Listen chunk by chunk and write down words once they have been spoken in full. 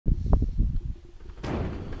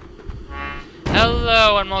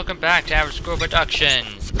and welcome back to Average Squirrel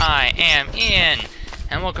Productions. I am Ian,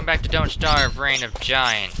 and welcome back to Don't Starve, Reign of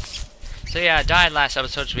Giants. So yeah, I died last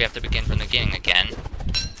episode, so we have to begin from the beginning again.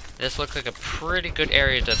 This looks like a pretty good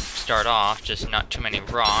area to start off, just not too many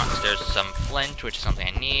rocks. There's some flint, which is something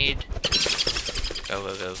I need.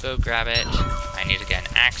 Go, grab it. I need to get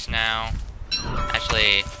an axe now.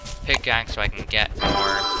 Actually, pickaxe so I can get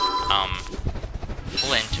more,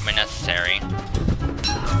 flint when necessary.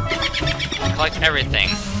 Collect everything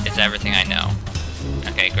is everything I know.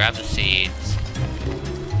 Okay, grab the seeds.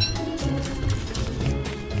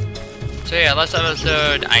 So yeah, last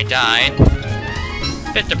episode I died.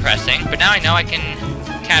 Bit depressing, but now I know I can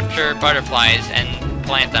capture butterflies and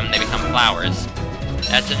plant them and they become flowers.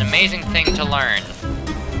 That's an amazing thing to learn.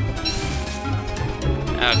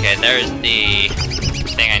 Okay, there's the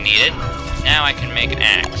thing I needed. Now I can make an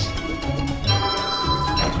axe.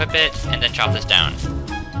 Equip it, and then chop this down.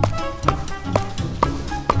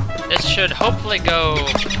 This should hopefully go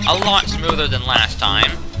a lot smoother than last time.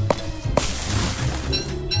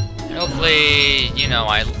 And hopefully, you know,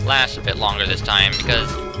 I last a bit longer this time, because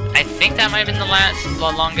I think that might have been the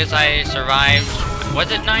longest I survived.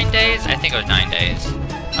 Was it 9 days? I think it was 9 days.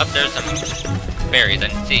 Oh, there's some berries. I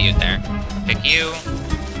didn't see you there. Pick you.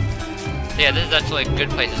 So yeah, this is actually a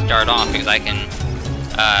good place to start off, because I can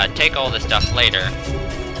take all this stuff later.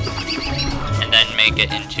 And then make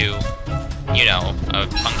it into, you know, a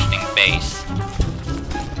functioning base.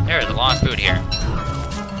 There's a lot of food here.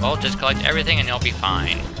 Well, just collect everything and you'll be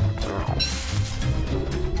fine.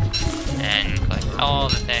 And collect all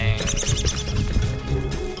the things.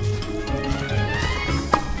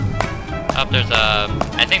 Oh,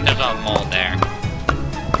 I think there's a mole there.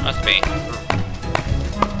 Must be.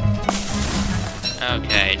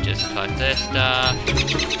 Okay, just collect this stuff.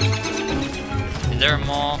 Is there a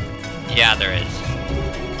mole? Yeah, there is.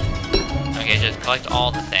 Okay, just collect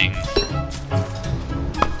all the things.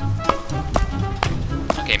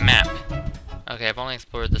 Okay, map. Okay, I've only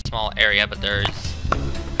explored the small area, but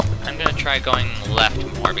I'm gonna try going left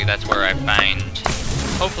more, because that's where I find,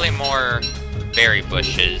 hopefully, more berry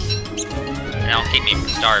bushes. And that'll keep me from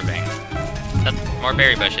starving. More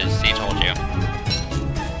berry bushes, see, told you.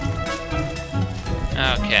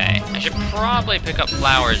 Okay, I should probably pick up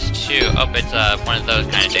flowers too. Oh, it's one of those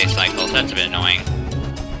kind of day cycles. That's a bit annoying.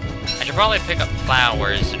 I should probably pick up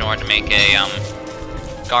flowers in order to make a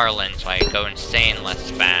garland so I go insane less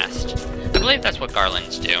fast. I believe that's what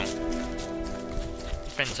garlands do.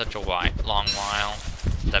 It's been such a long while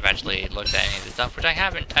since I've actually looked at any of this stuff, which I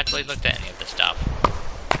haven't actually looked at any of this stuff.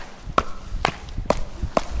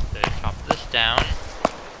 So chop this down.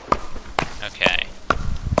 Okay.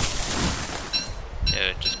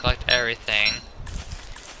 So just collect everything.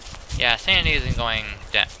 Yeah, sanity isn't going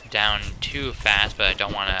down too fast, but I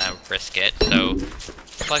don't want to risk it, so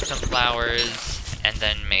collect some flowers and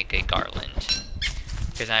then make a garland.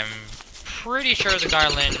 Because I'm pretty sure the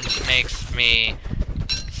garland makes me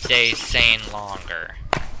stay sane longer.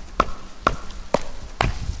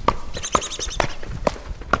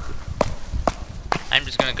 I'm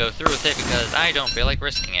just gonna go through with it because I don't feel like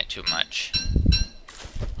risking it too much.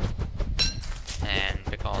 And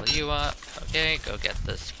pick all of you up. Okay, go get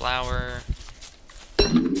this flower.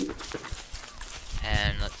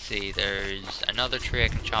 And let's see, there's another tree I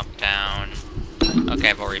can chop down. Okay,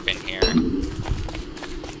 I've already been here.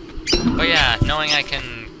 But yeah, knowing I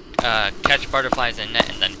can catch butterflies in net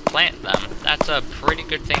and then plant them, that's a pretty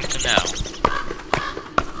good thing to know.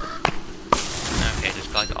 Okay,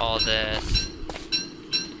 just collect all of this.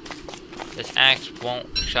 This axe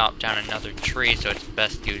won't chop down another tree, so it's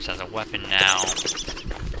best used as a weapon now.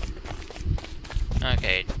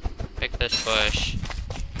 Okay, pick this bush.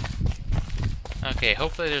 Okay,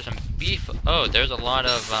 hopefully there's some beef. Oh, there's a lot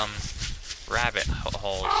of rabbit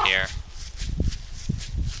holes here.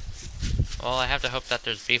 Well, I have to hope that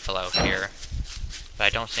there's beefalo here, but I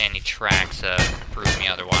don't see any tracks to prove me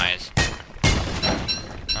otherwise.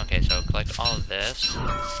 Okay, so collect all of this.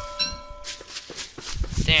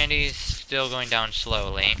 Sandy's still going down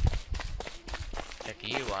slowly. Pick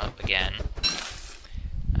you up again.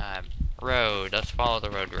 Road. Let's follow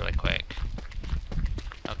the road really quick.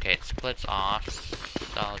 Okay, it splits off,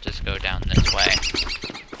 so I'll just go down this way.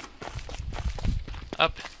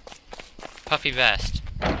 Up. Puffy vest.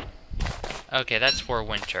 Okay, that's for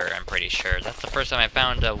winter, I'm pretty sure. That's the first time I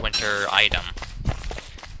found a winter item.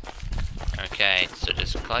 Okay, so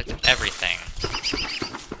just collect everything.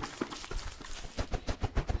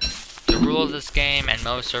 The rule of this game, and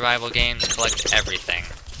most survival games, collect everything.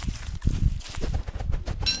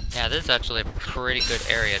 Yeah, this is actually a pretty good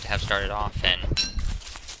area to have started off in.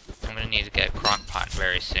 I'm gonna need to get a crock pot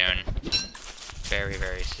very soon. very,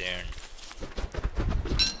 very soon.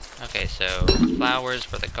 Okay, so flowers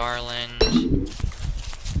for the garland.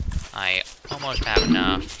 I almost have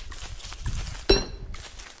enough.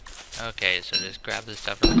 Okay, so just grab this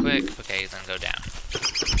stuff real quick. Okay, then go down.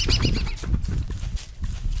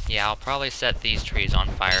 Yeah, I'll probably set these trees on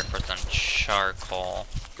fire for some charcoal.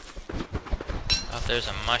 Oh, there's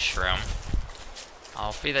a mushroom.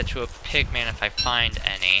 I'll feed that to a pigman if I find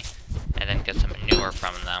any, and then get some manure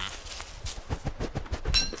from them.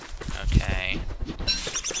 Okay.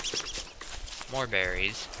 More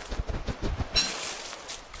berries.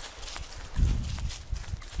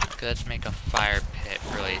 Okay, let's make a fire pit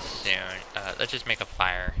really soon. Let's just make a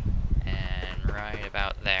fire. And right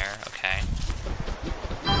about there. Okay.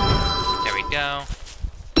 There we go.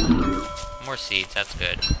 More seeds, that's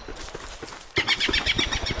good.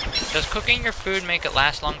 Does cooking your food make it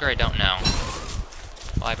last longer? I don't know.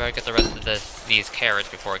 Well, I better get the rest of these carrots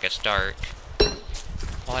before it gets dark.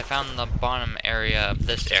 Well, I found the bottom area of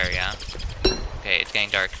this area. Okay, it's getting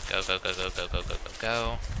dark. Go, go, go, go, go, go, go, go,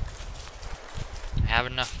 go. I have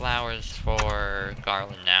enough flowers for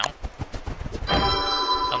garland now.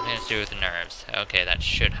 Something to do with the nerves. Okay, that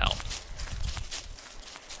should help.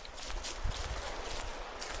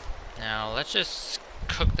 Now, let's just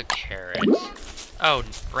cook the carrots. Oh,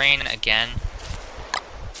 rain again.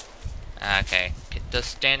 Okay, does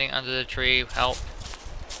standing under the tree help?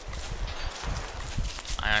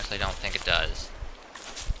 I honestly don't think it does.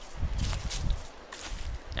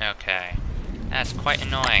 Okay, that's quite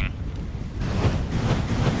annoying.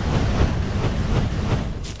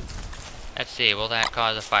 Let's see, will that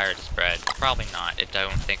cause a fire to spread? Probably not, I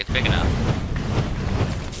don't think it's big enough.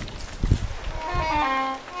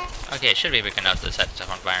 Okay, it should be big enough to set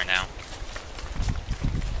stuff on fire now.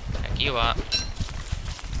 Pick you up.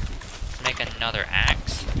 Make another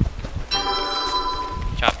axe.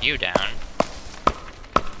 Chop you down.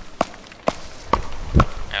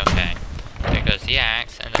 Okay. There goes the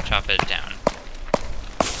axe, and then chop it down.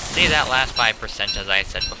 See that last 5% as I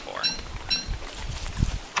said before.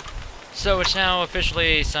 So it's now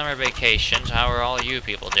officially summer vacation, so how are all you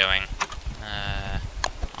people doing?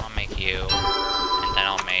 I'll make you, and then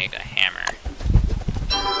I'll make a hammer.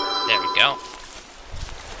 There we go.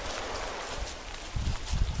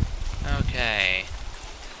 Okay.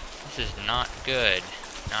 This is not good.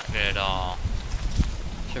 Not good at all.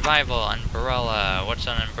 Survival, umbrella. What's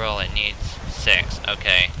an umbrella? It needs 6.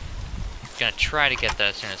 Okay. Gonna try to get that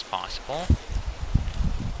as soon as possible.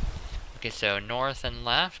 Okay, so north and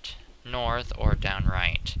left. North or down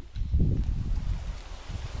right.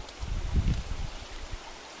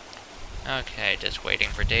 Okay, just waiting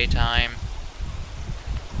for daytime.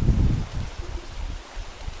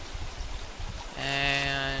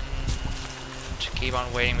 And keep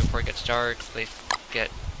on waiting before it gets dark. Please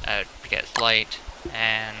gets light.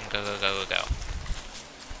 And go, go, go, go, go.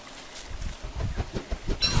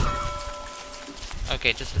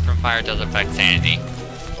 Okay, distance from fire does affect sanity.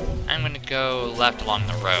 I'm gonna go left along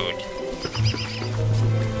the road.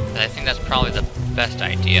 I think that's probably the best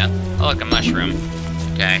idea. Oh, look, a mushroom.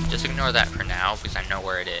 Okay, just ignore that for now, because I know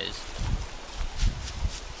where it is.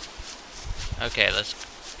 Okay, let's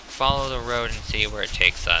follow the road and see where it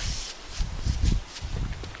takes us.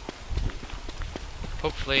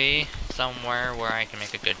 Hopefully, somewhere where I can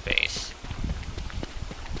make a good base.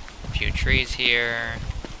 A few trees here.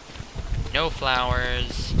 No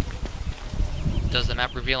flowers. Does the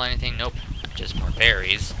map reveal anything? Nope. Just more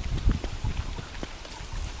berries.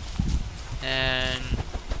 And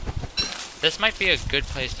this might be a good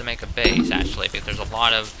place to make a base, actually, because there's a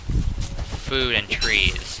lot of food and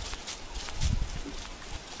trees.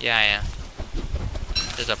 Yeah.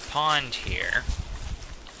 There's a pond here.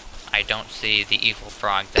 I don't see the evil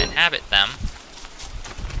frogs that inhabit them.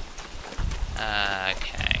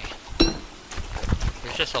 Okay.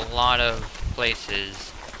 There's just a lot of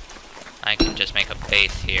places I can just make a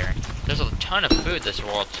base here. There's a ton of food this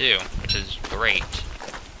world, too, which is great.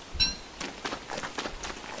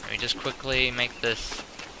 Let me just quickly make this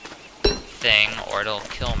thing, or it'll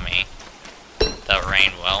kill me. The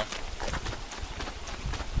rain will.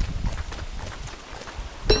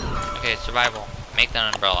 Okay, survival. Make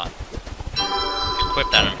that umbrella.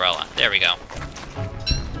 Equip that umbrella. There we go.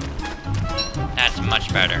 That's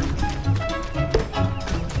much better.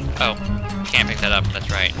 Oh, can't pick that up,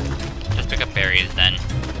 that's right. Just pick up berries then.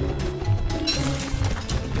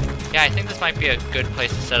 Yeah, I think this might be a good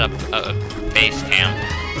place to set up a base camp.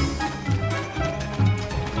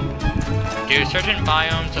 Do certain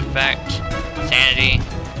biomes affect sanity?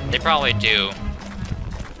 They probably do.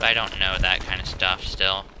 But I don't know that kind of stuff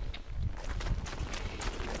still.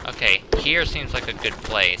 Okay, here seems like a good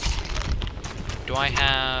place. do I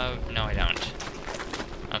have... No, I don't.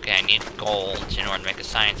 Okay, I need gold in order to make a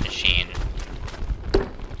science machine.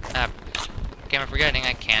 Okay, I'm forgetting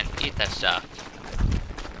I can't eat that stuff.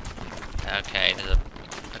 Okay, there's a...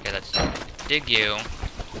 Okay, let's dig you.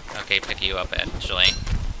 Okay, pick you up, actually.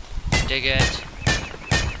 Dig it.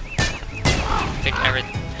 Pick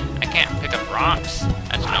everything. I can't pick up rocks.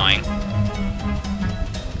 That's annoying.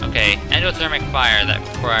 Okay, endothermic fire, that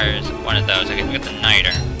requires one of those. I can get the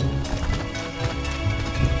niter.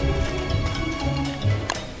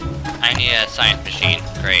 I need a science machine.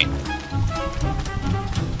 Great.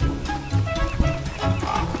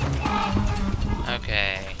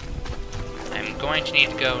 Okay. I'm going to need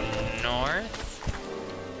to go north.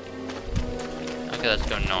 Okay, let's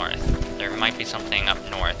go north. There might be something up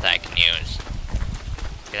north that I can use.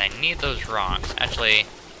 Okay, I need those rocks. Actually,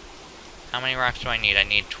 how many rocks do I need? I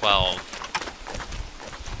need 12.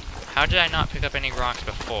 How did I not pick up any rocks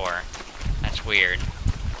before? That's weird.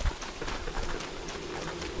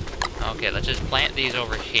 Okay, let's just plant these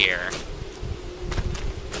over here.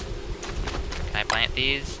 Can I plant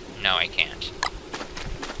these? No, I can't.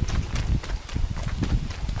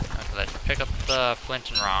 Okay, let's pick up the flint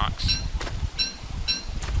and rocks.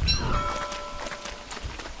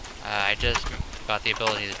 I just got the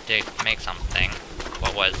ability to make something.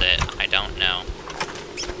 What was it? I don't know.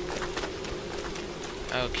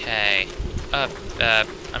 Okay.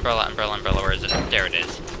 Umbrella, where is it? There it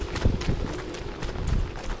is.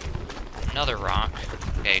 Another rock.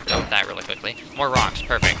 Okay, go with that really quickly. More rocks,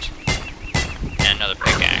 perfect. And another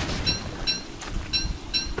pickaxe.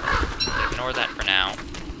 Ignore that for now.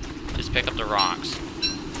 Just pick up the rocks.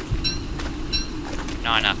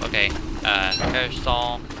 Not enough, okay.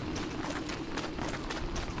 Parasol.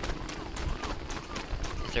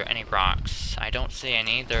 Is there any rocks? I don't see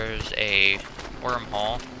any. There's a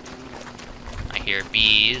wormhole. I hear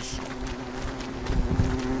bees.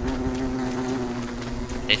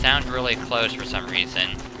 They sound really close for some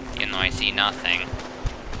reason, even though I see nothing.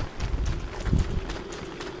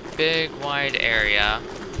 Big, wide area.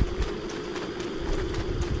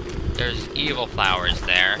 There's evil flowers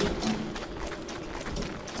there.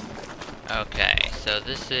 Okay, so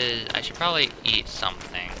this is... I should probably eat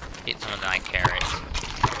something. Eat some of my carrots.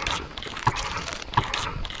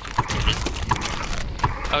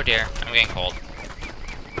 Oh dear, I'm getting cold.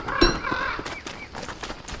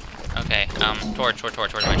 Okay, torch,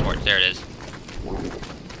 where's my torch? There it is.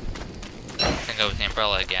 I can go with the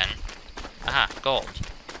umbrella again. Aha, gold.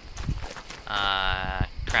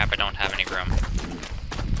 Crap, I don't have any room.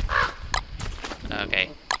 Okay,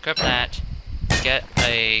 equip that. Get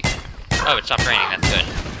a... Oh, it stopped raining, that's good.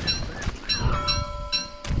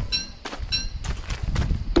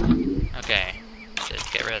 Okay,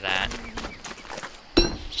 just get rid of that.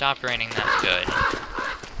 Stopped raining, that's good.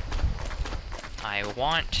 I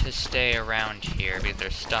want to stay around here because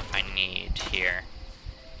there's stuff I need here.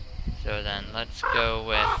 So then let's go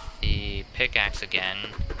with the pickaxe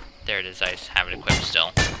again. There it is, I just have it equipped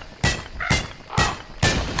still.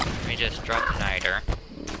 Let me just drop the niter.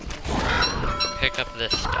 Pick up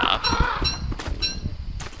this stuff.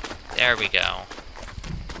 There we go.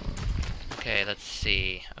 Okay, let's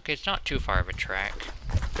see. Okay, it's not too far of a trek.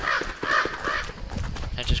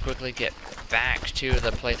 Let's just quickly get back to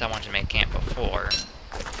the place I wanted to make camp before.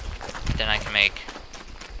 Then I can make...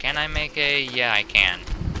 Can I make a... Yeah, I can.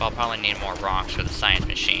 But I'll probably need more rocks for the science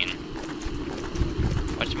machine.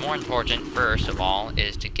 What's more important, first of all,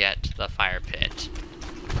 is to get the fire pit.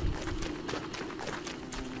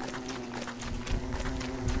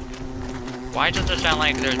 Why does it sound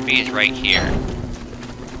like there's bees right here?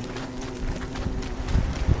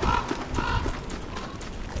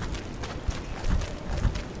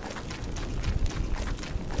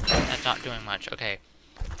 That's not doing much. Okay.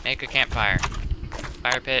 Make a campfire.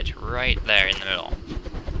 Fire pit right there in the middle.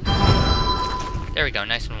 There we go,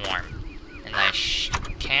 nice and warm. And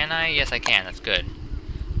can I? Yes, I can. That's good.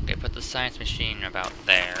 Okay, put the science machine about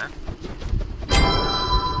there.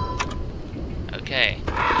 Okay.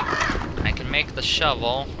 I can make the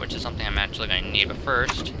shovel, which is something I'm actually going to need, but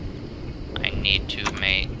first, I need to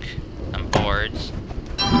make some boards.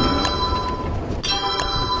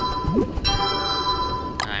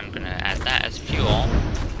 I'm going to add that as fuel.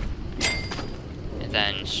 And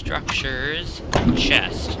then structures,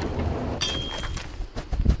 chest.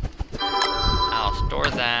 I'll store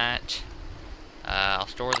that. I'll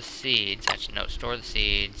store the seeds. Actually, no, store the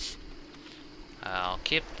seeds. I'll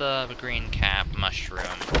keep the green cap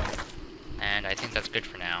mushroom. And I think that's good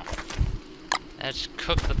for now. Let's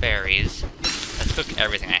cook the berries. Let's cook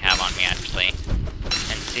everything I have on me, actually.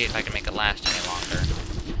 And see if I can make it last any longer.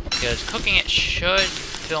 Because cooking it should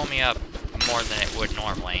fill me up more than it would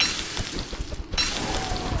normally.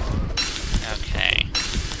 Okay.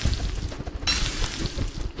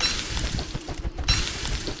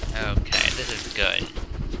 Okay, this is good.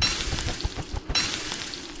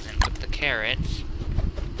 And cook the carrots.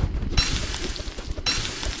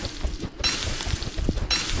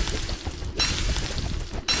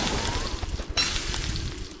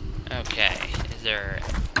 Okay, is there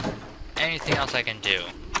anything else I can do?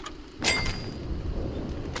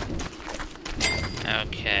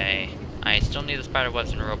 Okay, I still need the spider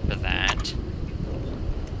webs and rope for that.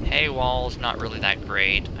 Hay wall's not really that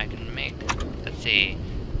great. I can make, let's see,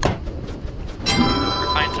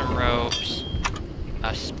 find some ropes.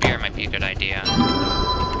 A spear might be a good idea.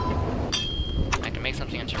 I can make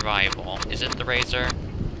something in survival. Is it the razor?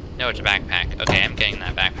 No, it's a backpack. Okay, I'm getting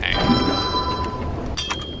that backpack.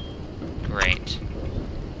 Great.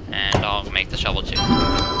 And I'll make the shovel too.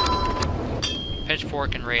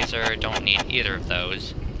 Pitchfork and razor, don't need either of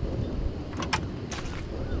those.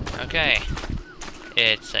 Okay.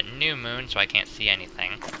 It's a new moon, so I can't see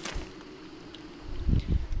anything.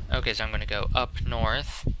 Okay, so I'm gonna go up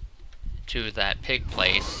north to that pig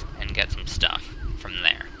place and get some stuff from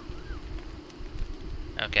there.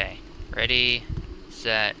 Okay, ready,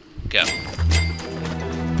 set, go.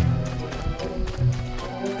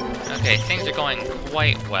 Okay, things are going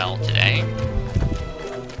quite well today.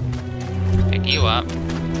 Pick you up.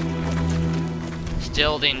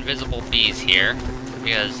 Still the invisible bees here,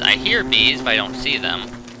 because I hear bees, but I don't see them.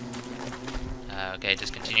 Okay,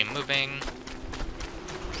 just continue moving.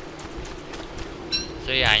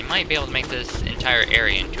 So yeah, I might be able to make this entire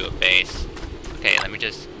area into a base. Okay, let me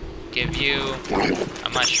just give you a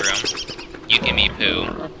mushroom. You give me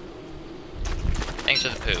poo. Thanks for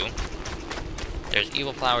the poo. There's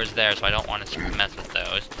evil flowers there, so I don't want to mess with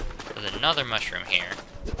those. There's another mushroom here.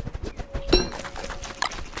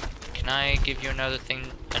 Can I give you another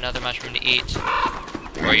mushroom to eat?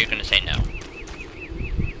 Or are you gonna say no?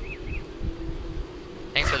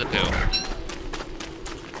 Thanks for the poo.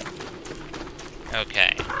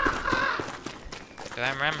 Okay. If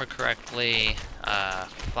I remember correctly,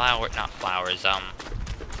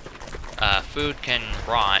 food can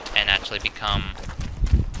rot and actually become,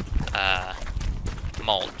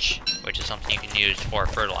 mulch, which is something you can use for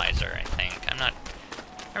fertilizer, I think.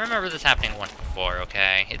 I remember this happening once before,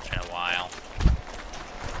 okay? It's been a while.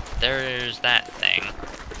 There's that thing.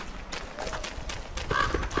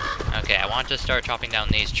 Okay, I want to start chopping down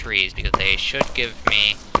these trees because they should give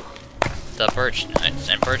me the birch nuts,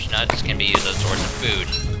 and birch nuts can be used as a source of food.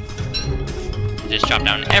 Just chop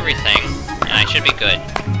down everything, and I should be good.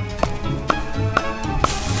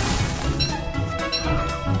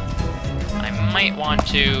 I might want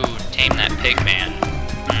to tame that pig man.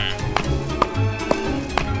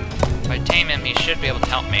 If I tame him, he should be able to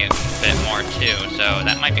help me a bit more too, so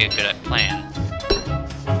that might be a good plan.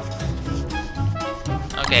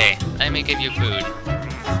 Okay, let me give you food.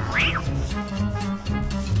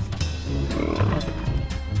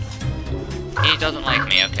 He doesn't like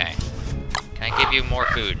me, okay. Can I give you more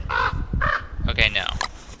food? Okay, no.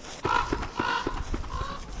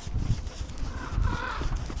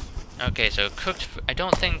 Okay, so I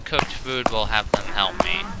don't think cooked food will have them help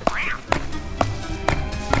me.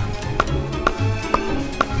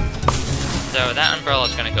 So that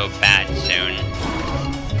umbrella's gonna go bad soon.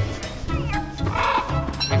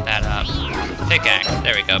 Pick that up. Pickaxe,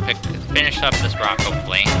 there we go. Finish up this rock,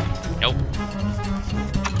 hopefully. Nope.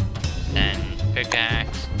 Then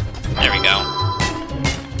pickaxe. There we go.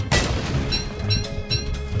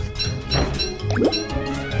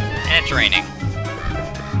 And it's raining.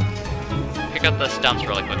 Pick up the stumps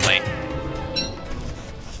really quickly.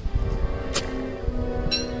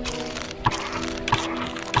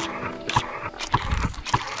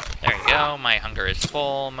 There you go, my hunger is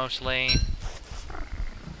full, mostly.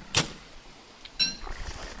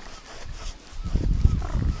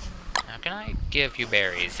 Now can I give you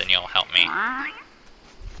berries and you'll help me?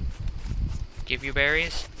 Give you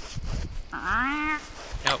berries?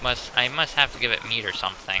 No, I must have to give it meat or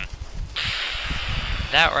something.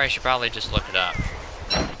 That, or I should probably just look it up.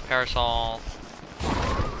 Parasol.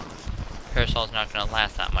 Parasol's not gonna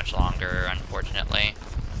last that much longer, unfortunately.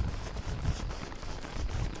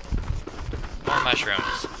 More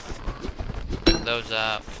mushrooms. Pick those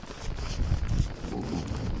up.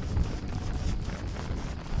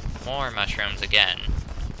 More mushrooms again.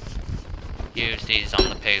 Use these on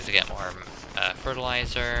the pigs to get more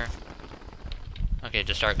fertilizer. Okay,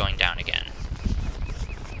 just start going down again.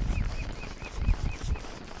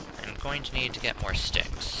 I'm going to need to get more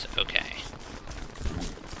sticks. Okay.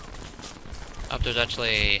 Oh, there's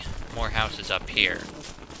actually more houses up here.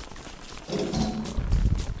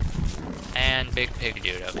 And big pig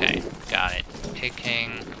dude, okay. Got it. Pig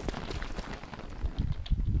king.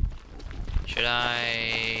 Should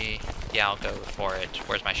I... Yeah, I'll go for it.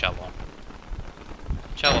 Where's my shovel?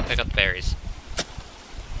 Shovel, pick up the berries.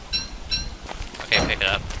 Okay, pick it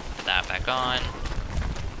up. Put that back on.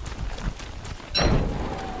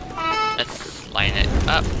 Let's line it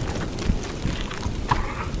up.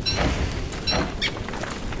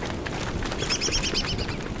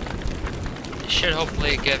 It should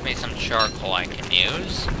hopefully give me some charcoal I can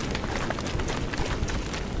use.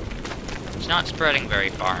 It's not spreading very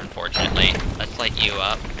far, unfortunately. Let's light you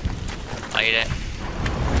up. Light it.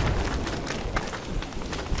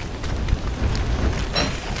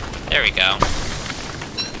 There we go.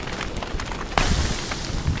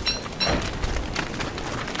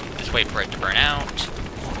 Just wait for it to burn out.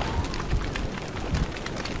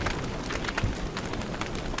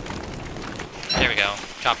 There we go.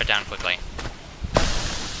 Chop it down quickly.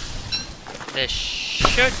 This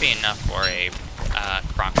should be enough for a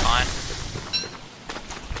crock pot.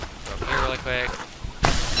 Go up here really quick.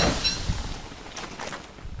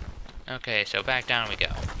 Okay, so back down we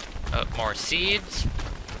go. Oh, more seeds.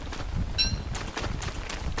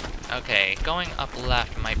 Okay, going up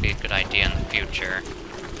left might be a good idea in the future.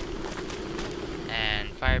 And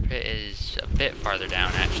fire pit is a bit farther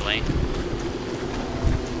down, actually.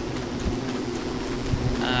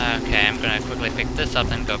 Okay, I'm gonna quickly pick this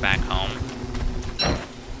up and go back home.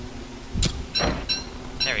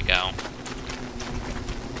 There we go.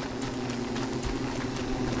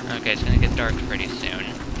 Okay, it's gonna get dark pretty soon.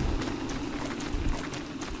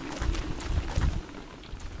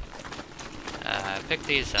 Pick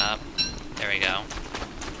these up. There we go.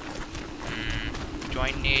 Do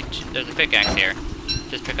I need... There's a pickaxe here.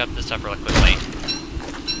 Just pick up this stuff really quickly.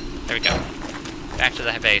 There we go. Back to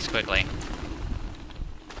the base quickly.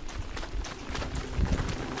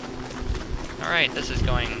 Alright, this is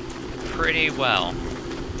going pretty well.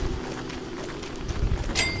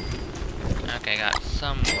 Okay, got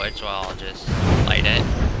some wood, so I'll just light it.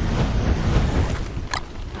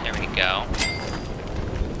 There we go.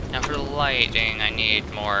 Now for the lighting, I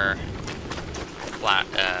need more flat,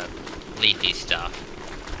 leafy stuff.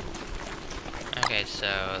 Okay,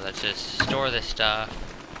 so let's just store this stuff.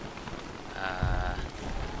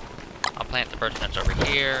 I'll plant the birch nuts over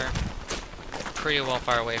here. Pretty well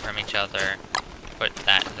far away from each other. Put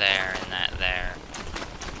that there and that there.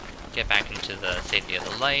 Get back into the safety of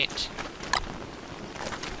the light.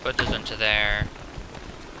 Put those into there.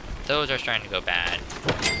 Those are starting to go bad.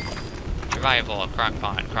 Survival,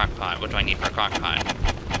 crockpot. What do I need for a crockpot?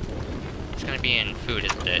 It's gonna be in food,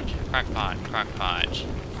 isn't it? Crockpot.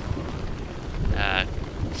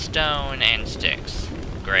 Stone and sticks.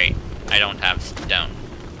 Great. I don't have stone.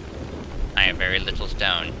 I have very little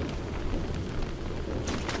stone.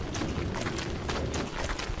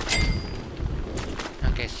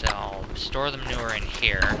 Okay, so I'll store the manure in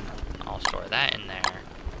here. I'll store that in there.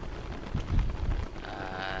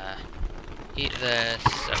 Eat this,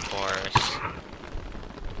 of course.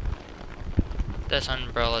 This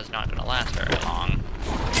umbrella is not going to last very long.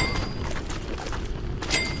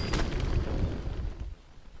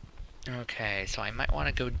 Okay, so I might want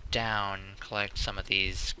to go down and collect some of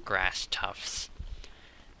these grass tufts.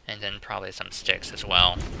 And then probably some sticks as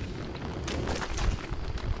well.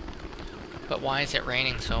 But why is it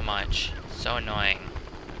raining so much? So annoying.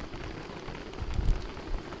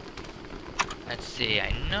 Let's see,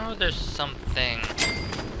 I know there's something...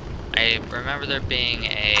 I remember there being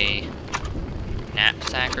a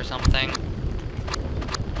knapsack or something.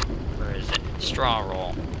 Where is it? Straw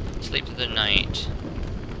roll. Sleep through the night.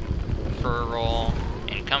 Fur roll.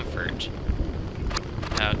 And comfort.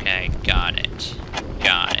 Okay, got it.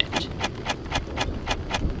 Got it.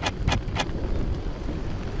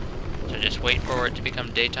 So just wait for it to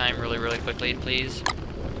become daytime really, really quickly, please.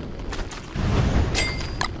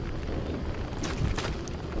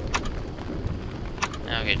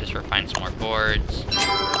 Okay, just refine some more boards.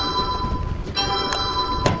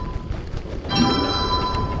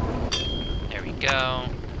 There we go.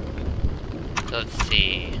 So let's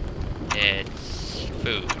see. It's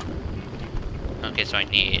food. Okay, so I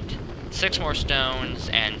need 6 more stones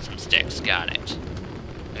and some sticks. Got it.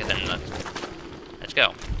 Okay, then let's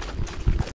go.